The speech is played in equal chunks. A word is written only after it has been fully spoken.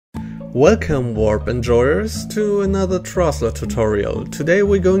Welcome warp enjoyers to another TRASLA tutorial. Today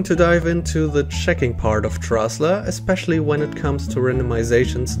we're going to dive into the checking part of TRASLA, especially when it comes to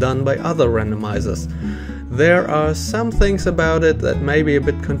randomizations done by other randomizers. There are some things about it that may be a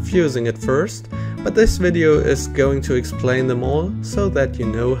bit confusing at first, but this video is going to explain them all so that you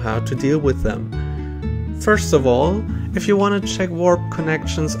know how to deal with them. First of all, if you want to check warp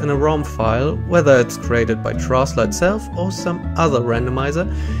connections in a ROM file, whether it's created by TRASLA itself or some other randomizer,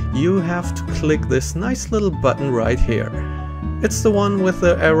 you have to click this nice little button right here. It's the one with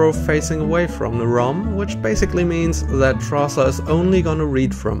the arrow facing away from the ROM, which basically means that TRASLA is only gonna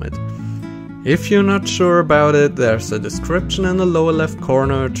read from it. If you're not sure about it, there's a description in the lower left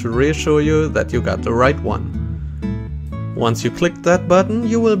corner to reassure you that you got the right one. Once you click that button,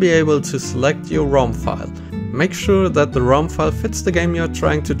 you will be able to select your ROM file. Make sure that the ROM file fits the game you're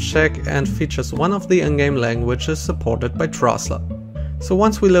trying to check and features one of the in-game languages supported by TRASLA. So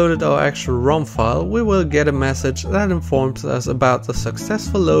once we loaded our actual ROM file, we will get a message that informs us about the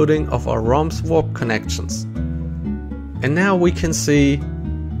successful loading of our ROM's warp connections. And now we can see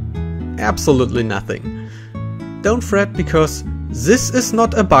absolutely nothing. Don't fret, because this is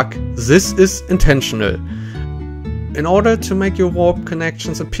not a bug, this is intentional. In order to make your warp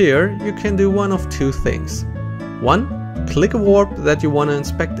connections appear, you can do one of two things. 1. Click a warp that you want to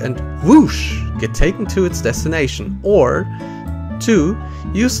inspect and whoosh, get taken to its destination. Or 2.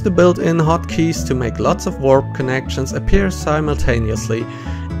 Use the built-in hotkeys to make lots of warp connections appear simultaneously.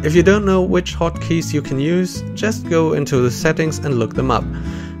 If you don't know which hotkeys you can use, just go into the settings and look them up.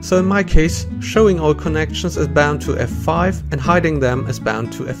 So in my case, showing all connections is bound to F5 and hiding them is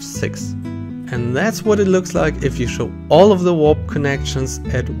bound to F6. And that's what it looks like if you show all of the warp connections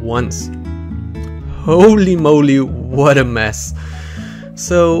at once. Holy moly, what a mess!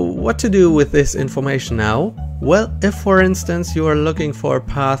 So what to do with this information now? Well, if for instance you are looking for a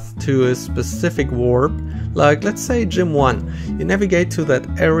path to a specific warp, like let's say Gym 1, you navigate to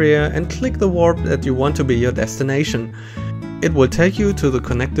that area and click the warp that you want to be your destination. It will take you to the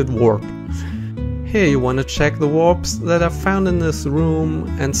connected warp. Here you want to check the warps that are found in this room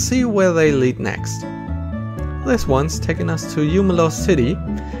and see where they lead next. This one's taking us to Umelos City,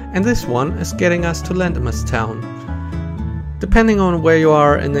 and this one is getting us to Randomized Town. Depending on where you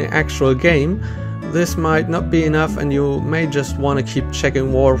are in the actual game, this might not be enough and you may just want to keep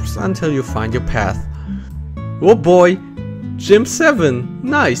checking warps until you find your path. Oh boy! Gym 7!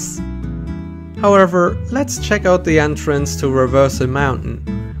 Nice! However, let's check out the entrance to Reversal Mountain.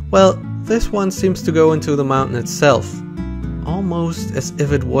 Well, this one seems to go into the mountain itself, almost as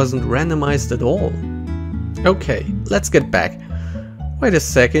if it wasn't randomized at all. Okay, let's get back. Wait a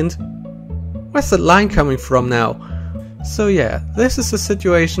second, where's that line coming from now? So yeah, this is a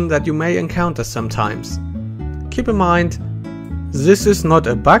situation that you may encounter sometimes. Keep in mind, this is not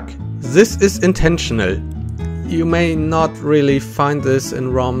a bug, this is intentional. You may not really find this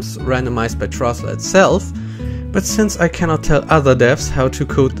in ROMs randomized by TRASLA itself, but since I cannot tell other devs how to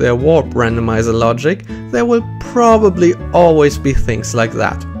code their warp randomizer logic, there will probably always be things like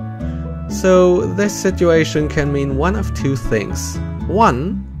that. So this situation can mean one of two things.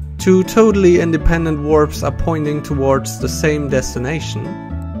 1. Two totally independent warps are pointing towards the same destination.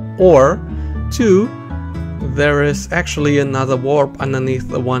 Or 2. There is actually another warp underneath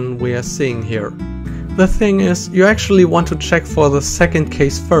the one we are seeing here. The thing is, you actually want to check for the second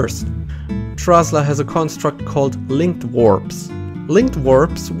case first. TRASLA has a construct called linked warps. Linked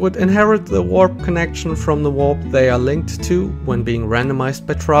warps would inherit the warp connection from the warp they are linked to when being randomized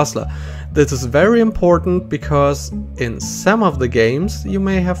by TRASLA. This is very important because in some of the games you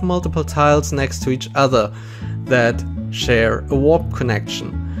may have multiple tiles next to each other that share a warp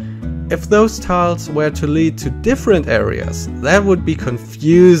connection. If those tiles were to lead to different areas, that would be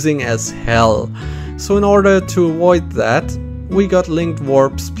confusing as hell. So in order to avoid that, we got linked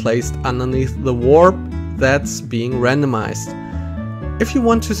warps placed underneath the warp that's being randomized. If you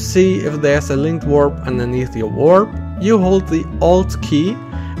want to see if there's a linked warp underneath your warp, you hold the Alt key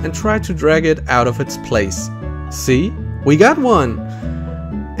and try to drag it out of its place. See? We got one!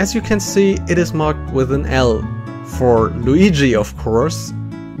 As you can see, it is marked with an L. For Luigi, of course,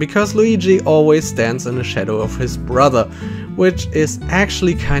 because Luigi always stands in the shadow of his brother, which is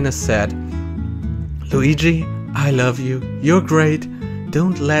actually kinda sad. Luigi, I love you, you're great,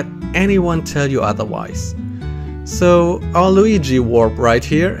 don't let anyone tell you otherwise. So our Luigi warp right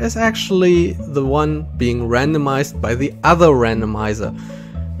here is actually the one being randomized by the other randomizer.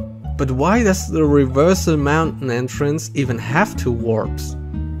 But why does the Reversal Mountain entrance even have two warps?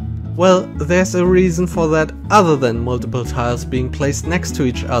 Well, there's a reason for that other than multiple tiles being placed next to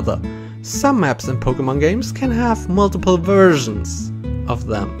each other. Some maps in Pokemon games can have multiple versions of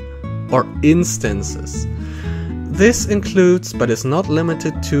them. or instances. This includes, but is not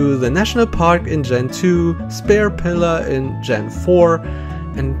limited to, the National Park in Gen 2, Spear Pillar in Gen 4,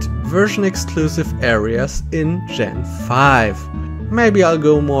 and version-exclusive areas in Gen 5. Maybe I'll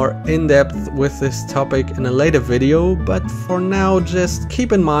go more in-depth with this topic in a later video, but for now just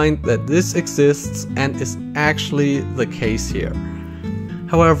keep in mind that this exists and is actually the case here.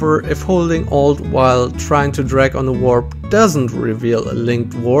 However, if holding Alt while trying to drag on a warp doesn't reveal a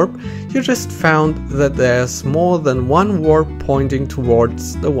linked warp, you just found that there's more than one warp pointing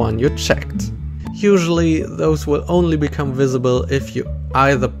towards the one you checked. Usually those will only become visible if you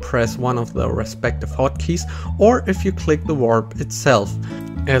either press one of the respective hotkeys or if you click the warp itself.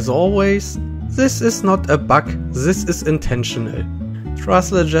 As always, this is not a bug, this is intentional.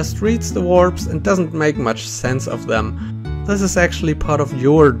 TRASLA just reads the warps and doesn't make much sense of them. This is actually part of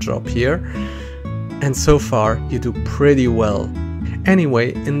your job here, and so far you do pretty well.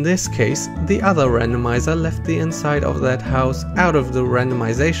 Anyway, in this case, the other randomizer left the inside of that house out of the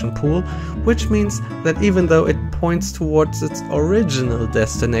randomization pool, which means that even though it points towards its original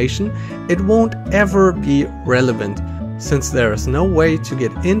destination, it won't ever be relevant, since there is no way to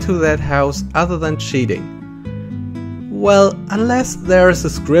get into that house other than cheating. Well, unless there is a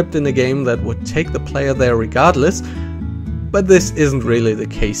script in the game that would take the player there regardless, but this isn't really the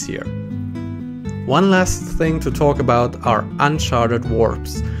case here. One last thing to talk about are Uncharted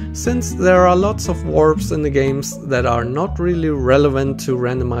Warps. Since there are lots of warps in the games that are not really relevant to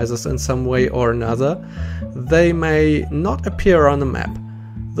randomizers in some way or another, they may not appear on the map.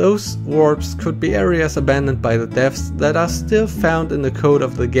 Those warps could be areas abandoned by the devs that are still found in the code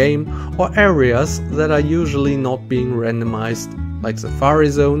of the game, or areas that are usually not being randomized, like safari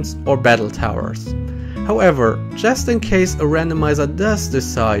zones or battle towers. However, just in case a randomizer does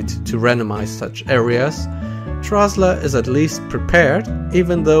decide to randomize such areas, TRASLA is at least prepared,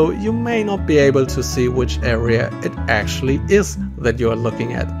 even though you may not be able to see which area it actually is that you are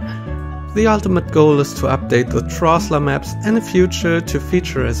looking at. The ultimate goal is to update the TRASLA maps in the future to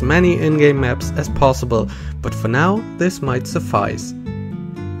feature as many in-game maps as possible, but for now this might suffice.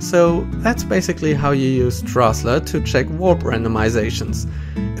 So that's basically how you use TRASLA to check warp randomizations.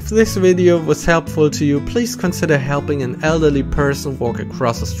 If this video was helpful to you, please consider helping an elderly person walk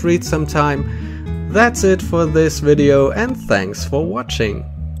across the street sometime. That's it for this video, and thanks for watching.